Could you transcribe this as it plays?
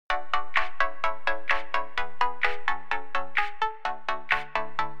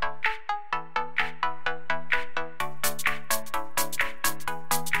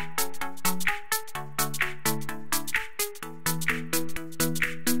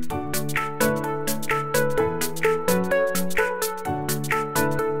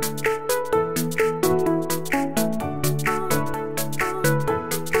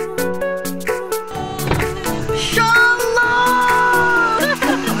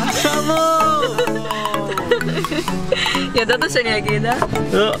ידעת שאני אגיד, אה?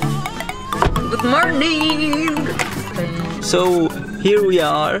 לא. Good morning! So here we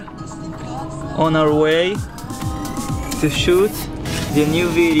are on our way to shoot the new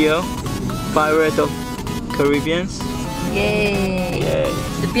video, Pirate of Caribbeans. Yay! Yay.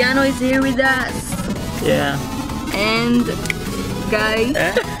 The piano is here with us. Yeah. And Guy.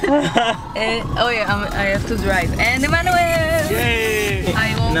 Oh yeah, I have to drive. And Emmanuel! Yay! I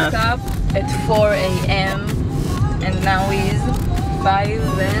woke up at 4 a.m. and now is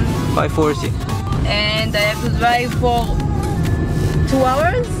 5:40. and I have to drive for 2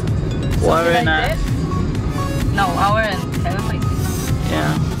 hours? Hour and a half. No, hour and 10 I think.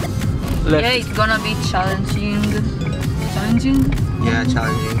 Yeah. Left. Yeah, it's gonna be challenging. Challenging? Yeah,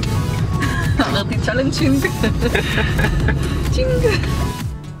 challenging. אמרתי challenging.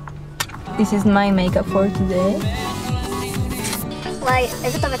 This is my makeup for today. וואי,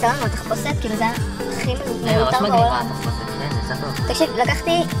 איזה טוב יצא לנו התחפושת, כאילו זה הכי מיותר בעולם. תקשיב,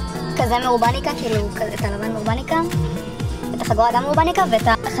 לקחתי כזה מאורבניקה, כאילו את הלבן מאורבניקה, את החגורה גם מאורבניקה, ואת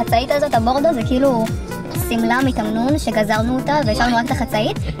החצאית הזאת, הבורדו, זה כאילו סמלה מתמנון שגזרנו אותה והשארנו רק את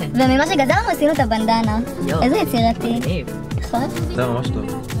החצאית, וממה שגזרנו עשינו את הבנדנה. איזה יצירתי. נכון? זה ממש טוב.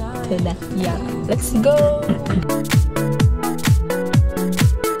 תודה. יאללה, let's go!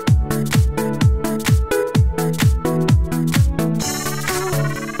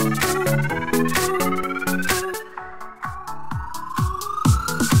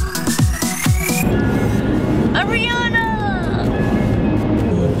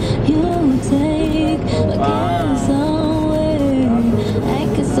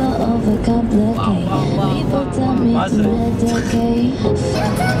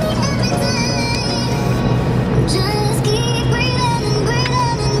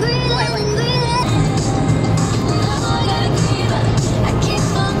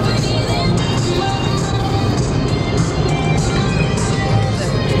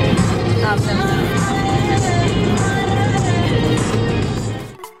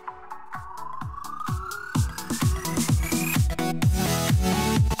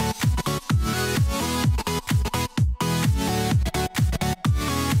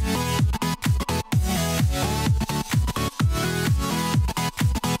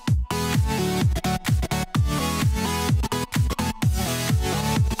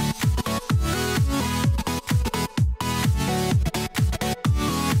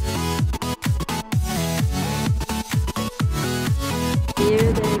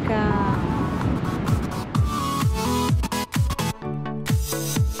 Here they come.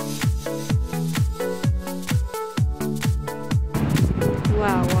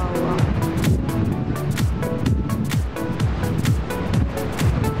 Wow, wow, wow.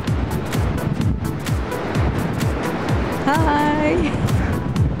 Hi.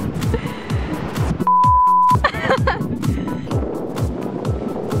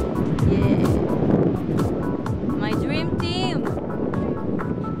 Yeah. My dream team.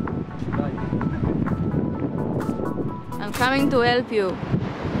 I'm coming to help you.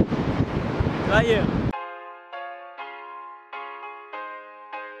 Right here.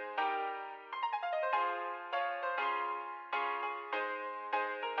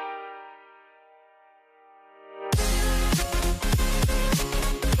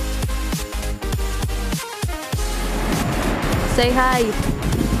 Say hi.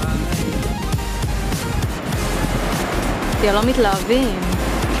 תהיה לא מתלהבים.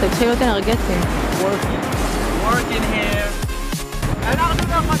 תתחיל להיות אנרגטיים. Work in here.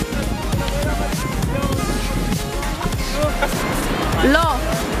 לא.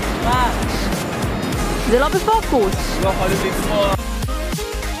 מה? זה לא בפוקוס. לא יכולים לצמוח.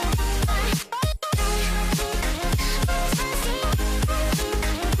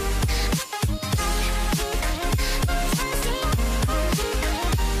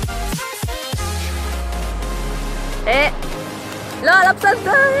 לא, על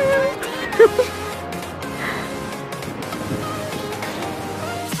הפסנתר!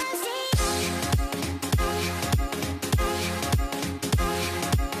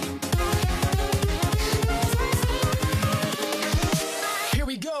 Here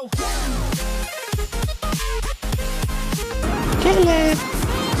we go. כלב!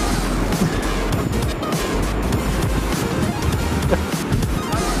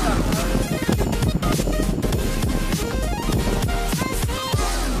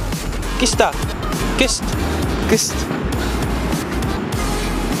 Kista! Kist! Kist!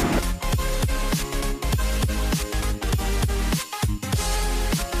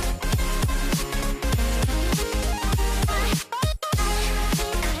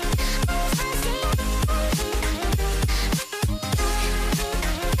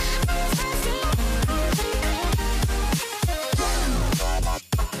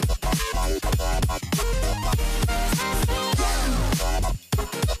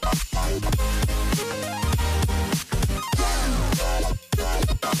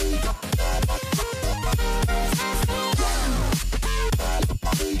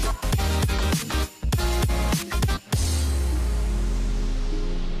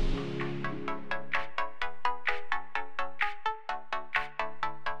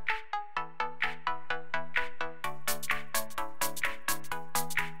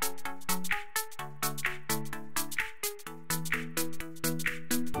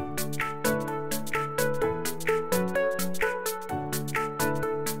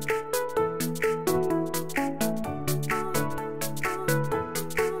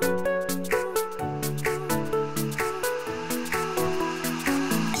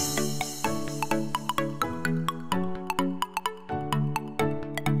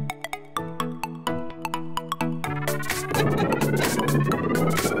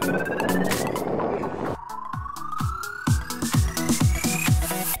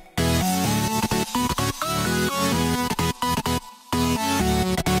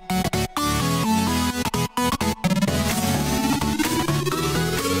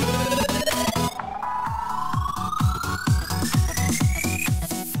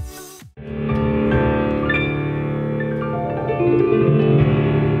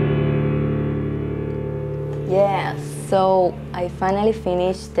 Yeah, so I finally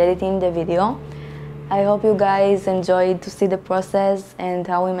finished editing the video. I hope you guys enjoyed to see the process and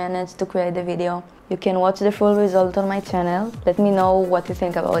how we managed to create the video. You can watch the full result on my channel. Let me know what you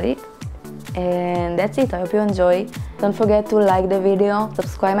think about it. And that's it, I hope you enjoy. Don't forget to like the video,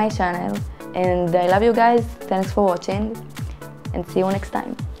 subscribe my channel, and I love you guys. Thanks for watching, and see you next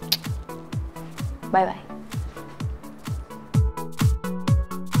time. Bye bye.